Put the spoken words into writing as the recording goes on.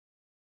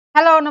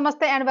Hello,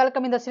 namaste, and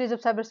welcome in the series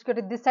of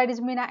cybersecurity. This side is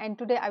Meena, and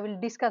today I will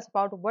discuss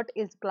about what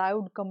is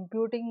cloud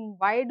computing,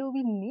 why do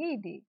we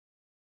need it,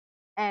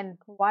 and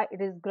why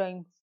it is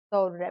growing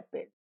so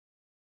rapid.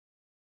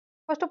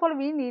 First of all,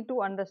 we need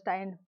to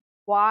understand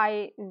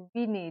why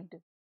we need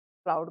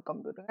cloud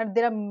computing, and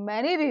there are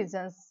many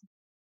reasons.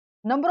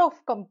 Number of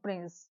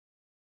companies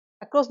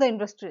across the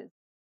industries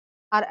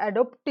are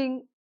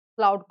adopting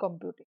cloud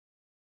computing.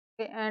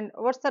 Okay? And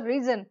what's the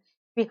reason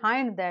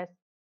behind that?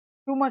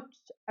 Too much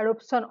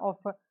adoption of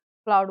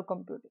cloud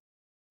computing.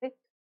 Okay?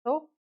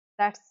 So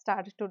let's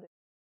start today.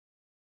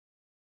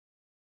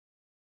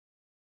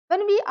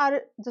 When we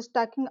are just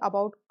talking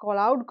about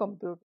cloud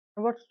computing,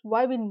 what's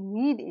why we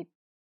need it,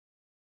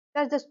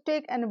 let's just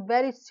take a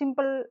very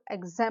simple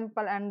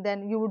example and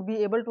then you would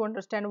be able to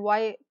understand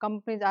why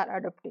companies are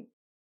adopting.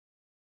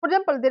 For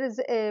example, there is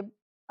a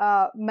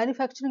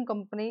manufacturing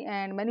company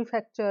and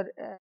manufacture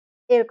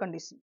air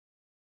conditioning.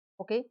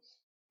 Okay,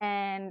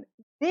 and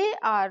they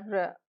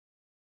are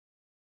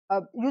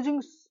using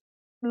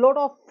lot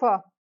of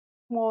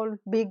small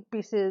big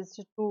pieces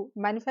to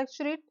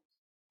manufacture it,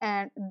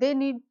 and they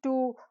need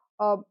to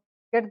uh,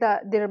 get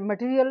their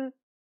material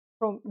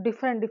from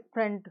different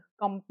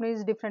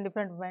companies, different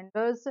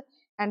vendors,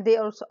 and they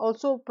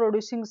also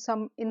producing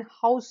some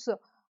in-house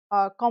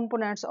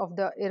components of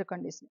the air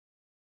conditioning.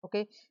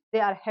 Okay, they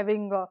are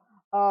having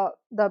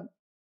the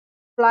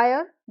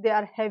flyer, they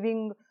are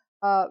having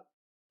uh,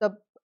 the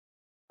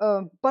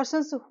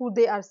persons who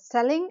they are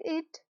selling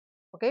it.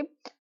 Okay,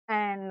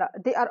 and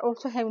they are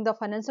also having the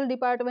financial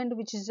department,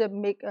 which is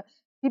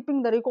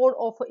keeping the record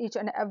of each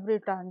and every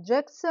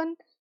transaction,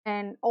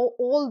 and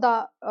all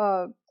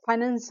the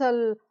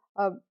financial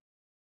uh,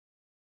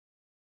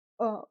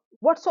 uh,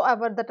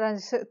 whatsoever the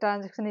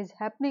transaction is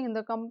happening in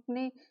the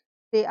company,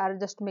 they are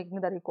just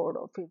making the record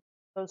of it.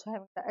 Also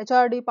having the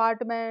HR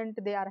department,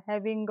 they are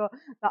having the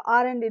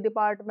R&D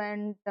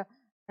department,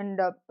 and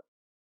uh,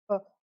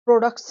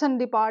 production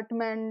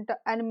department,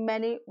 and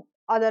many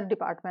other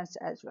departments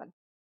as well.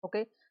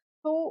 Okay,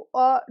 so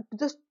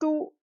just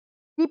to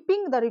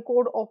keeping the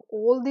record of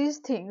all these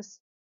things,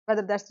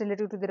 whether that's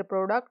related to their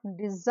product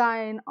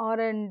design,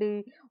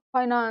 R&D,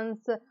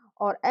 finance,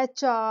 or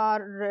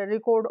HR,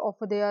 record of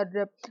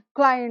their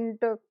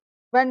client,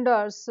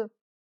 vendors,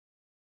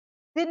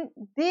 then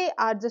they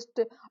are just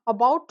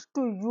about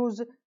to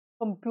use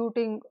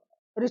computing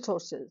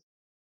resources.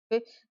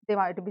 Okay, they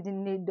might be they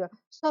need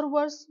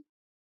servers,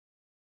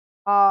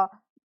 uh,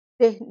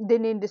 they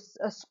need this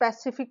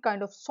specific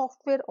kind of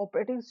software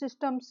operating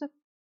systems.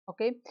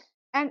 Okay,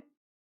 and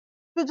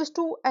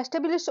to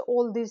establish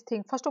all these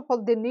things, first of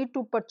all they need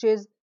to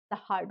purchase the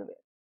hardware.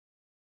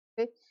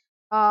 Okay,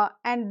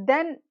 and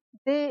then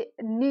they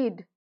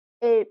need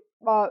a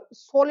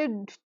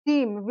solid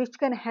team which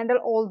can handle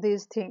all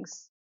these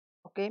things.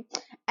 Okay,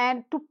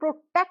 and to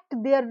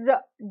protect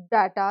their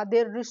data,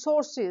 their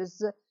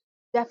resources,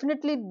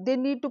 definitely they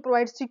need to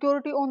provide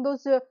security on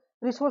those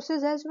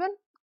resources as well.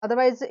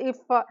 Otherwise, if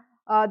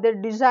their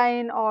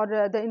design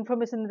or the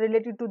information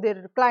related to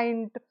their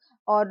client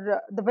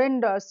or the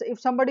vendors, if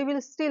somebody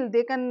will steal,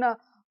 they can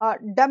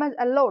damage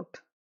a lot.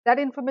 That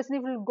information, if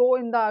it will go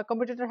in the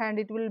competitor hand,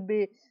 it will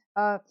be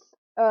uh,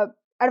 uh,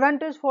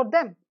 advantage for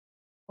them.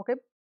 Okay,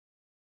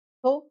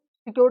 so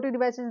security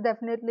devices,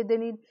 definitely they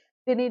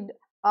need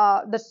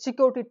the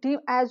security team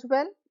as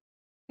well.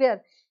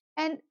 Clear.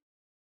 And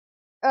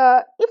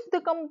if the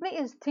company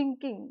is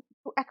thinking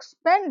to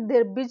expand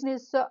their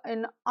business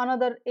in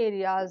another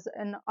areas,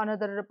 in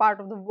another part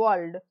of the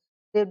world,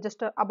 they're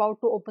just about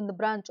to open the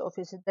branch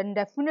offices, then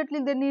definitely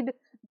they need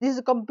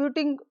these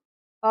computing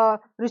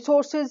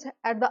resources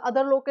at the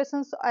other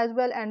locations as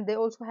well, and they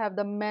also have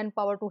the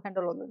manpower to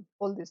handle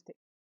all these things.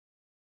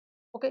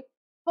 Okay,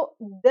 so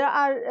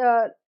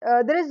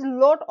there is a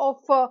lot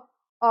of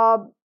uh,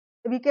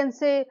 we can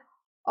say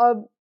uh,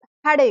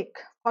 headache.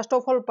 First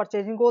of all,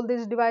 purchasing all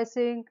these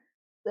devices,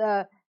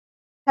 uh,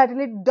 setting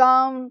it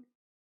down,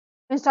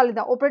 installing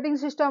the operating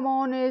system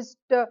on it,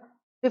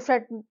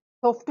 different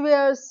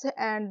softwares,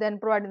 and then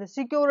providing the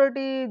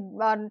security.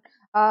 And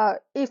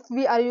if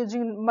we are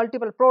using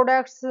multiple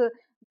products,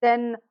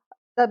 then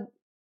the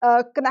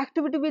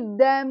connectivity with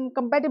them,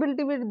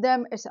 compatibility with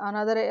them is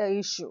another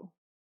issue.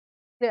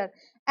 Clear.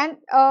 And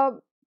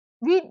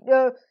we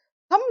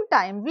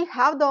sometimes we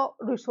have the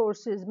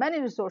resources,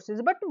 many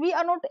resources, but we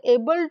are not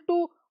able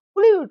to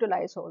fully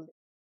utilize all this.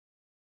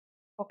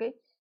 Okay,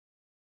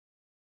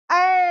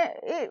 I,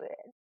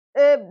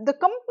 the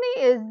company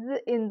is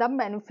in the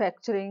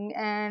manufacturing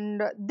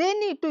and they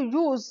need to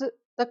use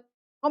the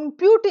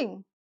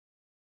computing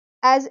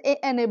as a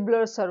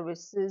enabler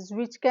services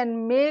which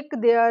can make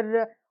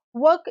their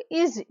work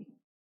easy.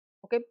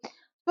 Okay,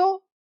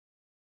 so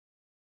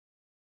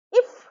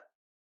if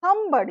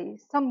some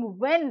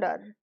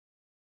vendor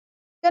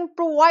can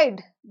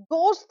provide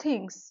those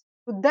things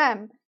to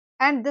them,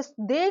 and this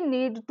they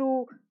need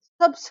to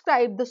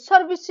subscribe the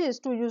services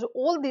to use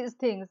all these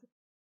things,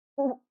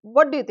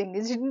 what do you think?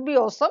 Is it be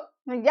awesome?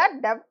 Yeah,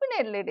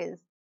 definitely it is.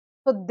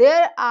 So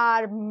there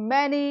are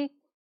many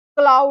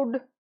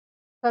cloud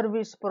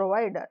service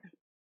provider.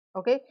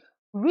 okay,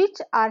 which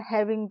are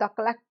having the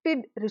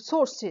collected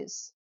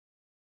resources,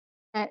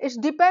 and it's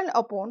depend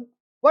upon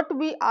what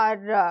we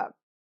are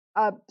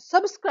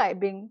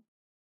subscribing.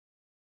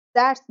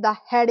 That's the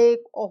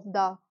headache of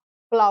the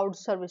cloud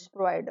service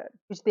provider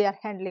which they are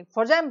handling.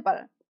 For example,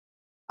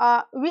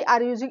 we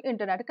are using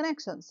internet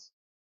connections,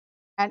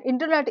 and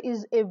internet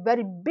is a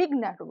very big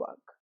network.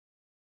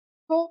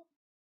 So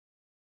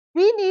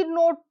we need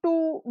not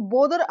to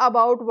bother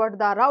about what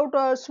the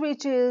router,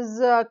 switches,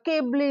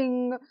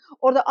 cabling,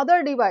 or the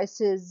other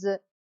devices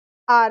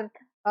are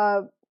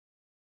uh,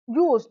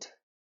 used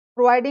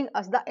providing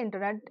us the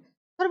internet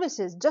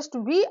services. Just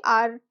we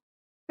are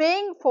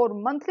paying for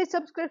monthly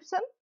subscription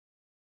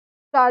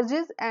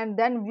charges, and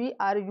then we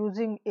are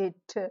using it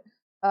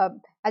uh,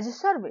 as a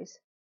service.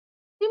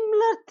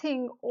 Similar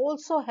thing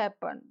also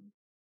happen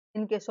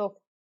in case of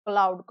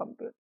cloud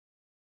computing.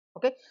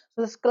 Okay,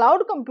 so this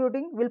cloud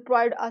computing will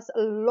provide us a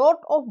lot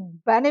of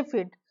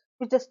benefit,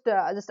 which just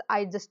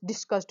I just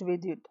discussed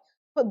with you.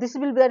 So this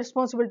will be the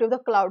responsibility of the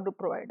cloud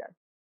provider.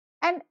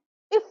 And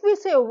if we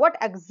say what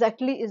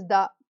exactly is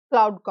the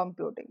cloud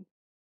computing,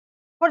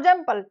 for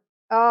example,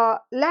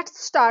 let's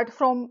start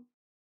from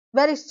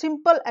very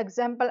simple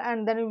example,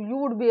 and then you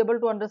would be able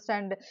to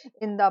understand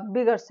in the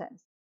bigger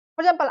sense.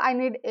 For example, I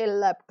need a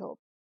laptop,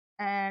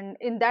 and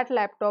in that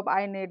laptop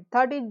I need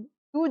 32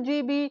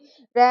 GB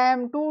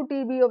RAM, 2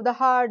 TB of the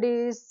hard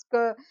disk,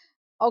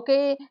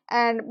 okay,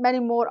 and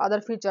many more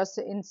other features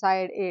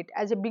inside it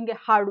as a being a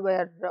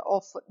hardware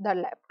of the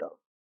laptop.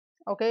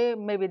 Okay,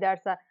 maybe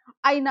that's a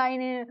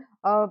i9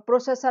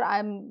 processor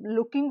I'm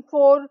looking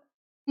for.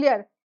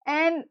 Clear.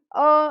 And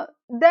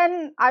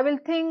then I will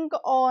think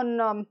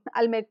on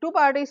I'll make two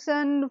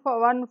partition,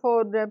 for one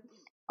for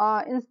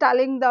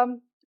installing the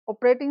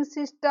operating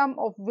system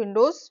of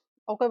Windows.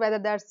 Okay, whether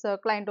that's a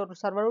client or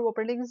server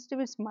operating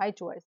system is my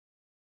choice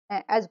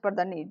as per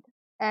the need.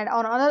 And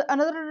on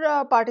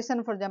another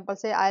partition, for example,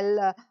 say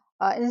I'll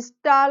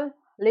install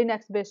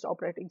Linux based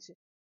operating system.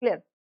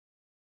 Clear.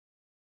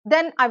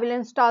 Then I will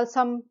install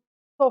some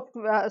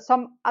software,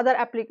 some other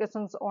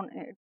applications on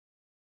it.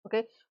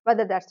 Okay,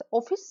 whether that's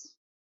Office,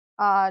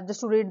 just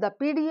to read the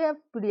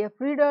PDF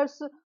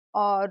readers,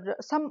 or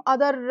some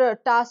other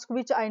task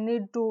which I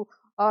need to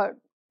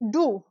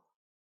do.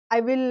 I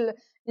will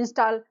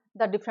install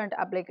the different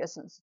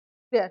applications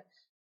there.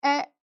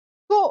 Uh,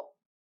 so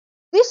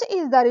this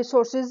is the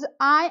resources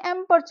I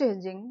am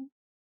purchasing.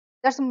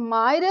 That's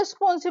my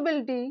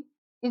responsibility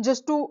is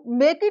just to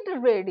make it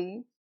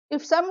ready.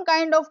 If some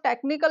kind of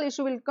technical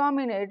issue will come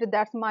in it,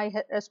 that's my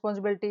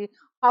responsibility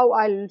how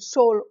I'll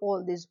solve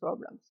all these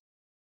problems.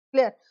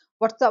 Clear.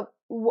 What's the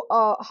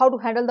how to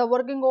handle the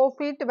working of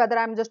it, whether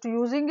I'm just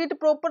using it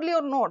properly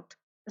or not,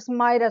 it's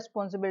my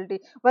responsibility.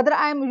 Whether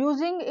I'm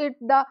using it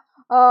the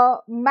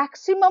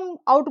maximum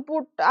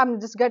output I'm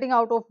just getting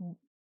out of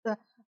the,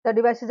 the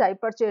devices I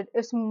purchased,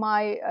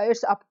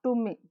 it's up to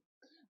me.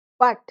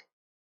 But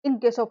in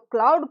case of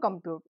cloud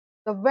compute,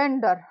 the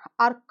vendor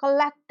are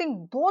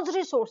collecting those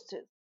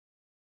resources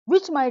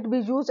which might be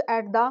used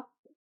at the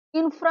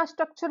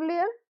infrastructure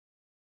layer.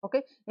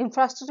 Okay,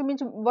 infrastructure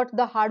means what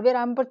the hardware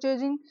I'm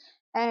purchasing,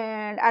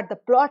 and at the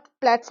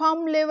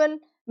platform level,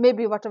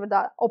 maybe whatever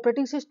the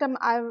operating system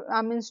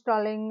I'm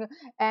installing,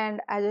 and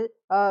as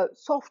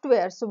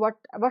software, so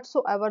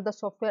whatsoever the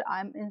software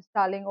I'm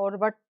installing, or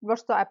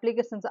what's the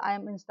applications I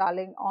am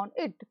installing on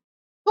it.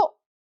 So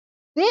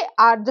they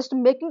are just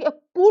making a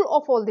pool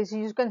of all this.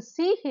 You can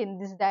see in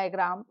this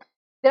diagram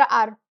there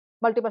are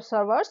multiple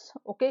servers,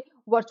 okay,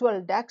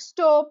 virtual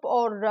desktop,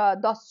 or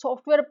the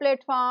software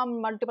platform,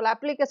 multiple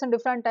application,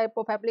 different type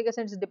of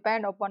applications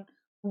depend upon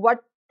what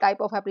type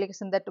of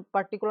application that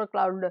particular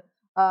cloud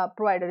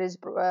provider is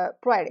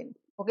providing.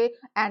 Okay,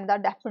 and the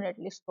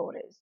definitely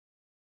storage,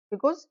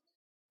 because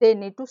they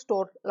need to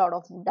store a lot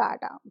of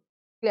data.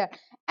 Clear.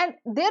 And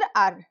there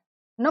are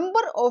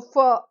number of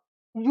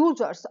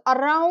users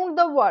around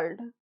the world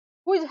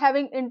who is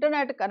having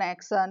internet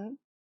connection.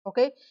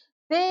 Okay,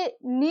 they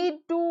need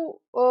to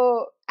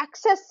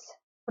access,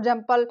 for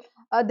example,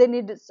 they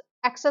need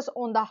access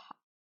on the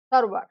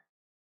server.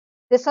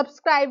 They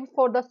subscribe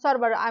for the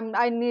server.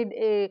 I need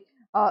a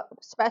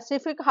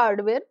specific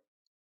hardware,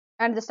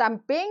 and just I'm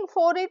paying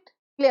for it.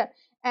 Clear.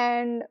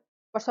 And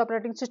what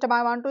operating system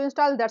I want to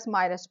install, that's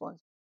my response.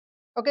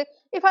 Okay,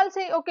 if I'll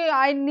say okay,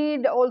 I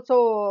need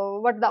also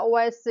what the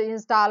OS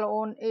install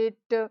on it,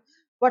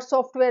 what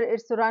software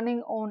it's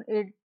running on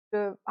it,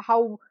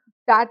 how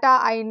data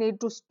I need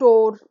to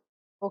store.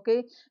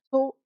 Okay,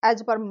 so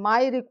as per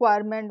my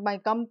requirement, my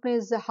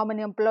companies, how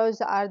many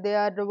employees are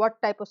there,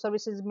 what type of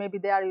services maybe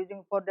they are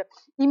using for the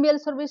email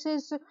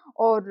services,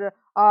 or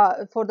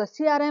for the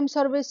CRM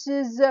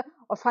services,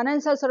 or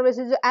financial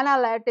services,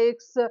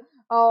 analytics,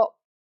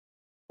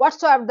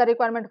 whatsoever the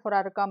requirement for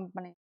our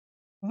company,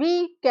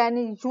 we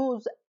can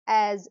use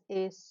as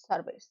a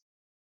service.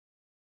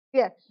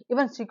 Yeah,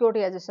 even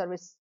security as a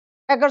service.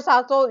 Hackers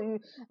also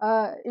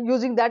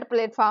using that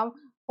platform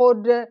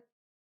for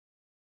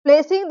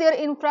placing their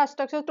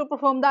infrastructure to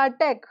perform the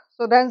attack.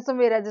 So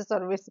ransomware as a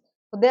service.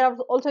 So they are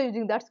also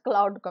using that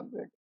cloud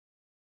computing.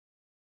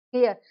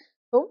 Clear?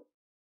 So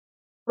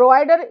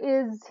provider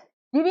is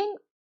giving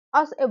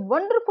us a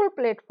wonderful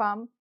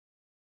platform.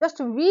 Just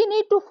we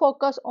need to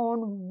focus on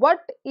what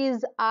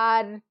is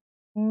our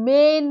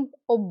main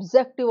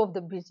objective of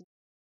the business.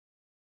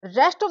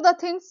 Rest of the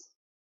things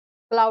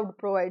cloud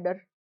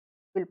provider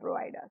will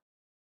provide us.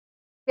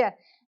 Yeah,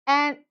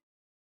 and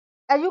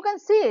as you can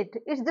see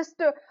it's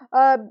just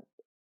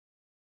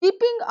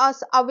keeping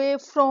us away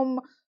from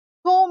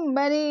so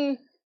many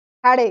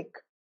headache,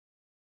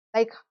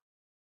 like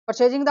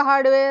purchasing the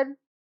hardware,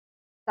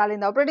 installing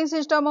the operating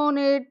system on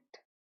it,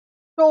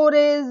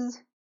 storage,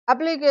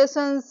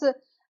 applications,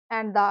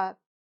 and the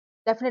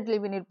definitely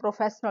we need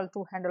professional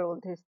to handle all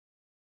this.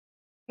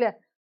 Clear?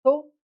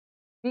 So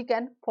we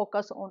can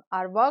focus on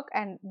our work,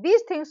 and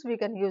these things we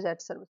can use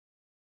at service.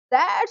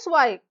 That's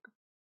why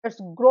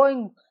it's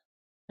growing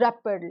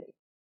rapidly.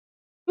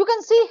 You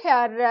can see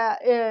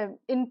here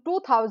in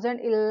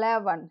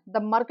 2011 the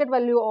market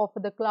value of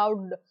the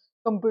cloud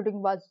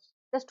computing was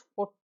just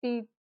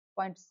 40.7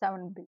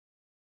 billion,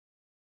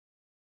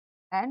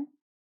 and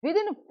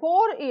within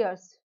 4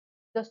 years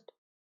just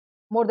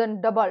more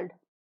than doubled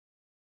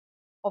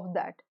of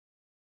that,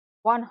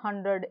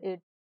 108,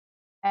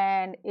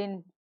 and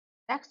in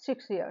next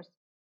 6 years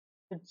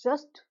it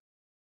just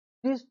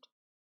reached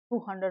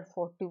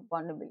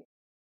 241 billion.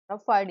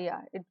 Rough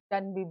idea, it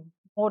can be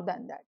more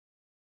than that,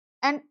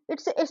 and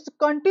it's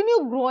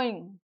continue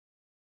growing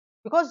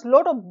because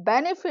lot of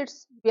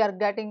benefits we are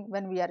getting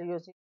when we are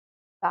using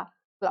the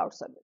cloud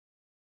service.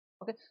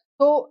 Okay,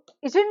 so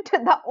isn't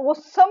the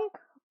awesome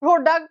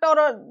product or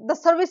the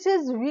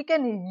services we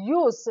can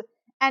use,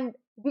 and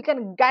we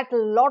can get a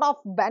lot of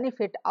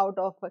benefit out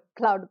of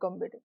cloud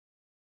computing.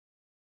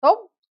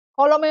 So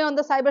follow me on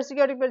the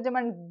cybersecurity prism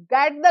and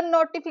get the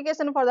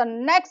notification for the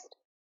next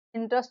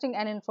interesting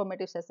and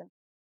informative session.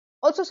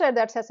 Also share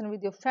that session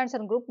with your friends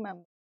and group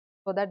members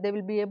so that they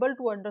will be able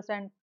to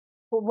understand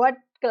what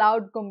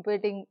cloud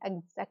computing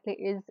exactly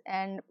is,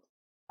 and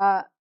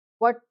uh,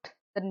 what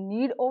the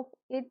need of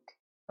it,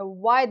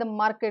 why the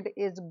market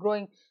is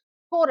growing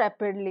so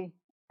rapidly,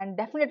 and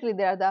definitely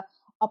there are the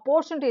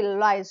opportunity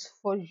lies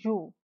for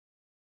you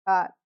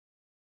uh,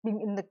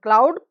 being in the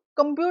cloud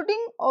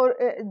computing, or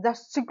the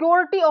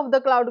security of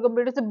the cloud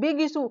computing is a big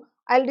issue.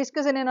 I'll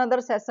discuss in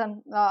another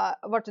session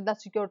what is the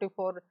security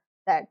for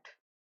that.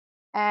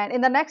 And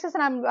in the next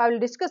session I will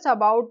discuss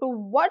about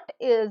what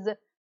is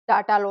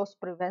data loss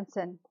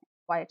prevention,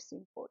 why it's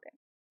important.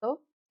 So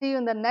see you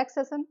in the next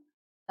session.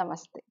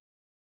 Namaste.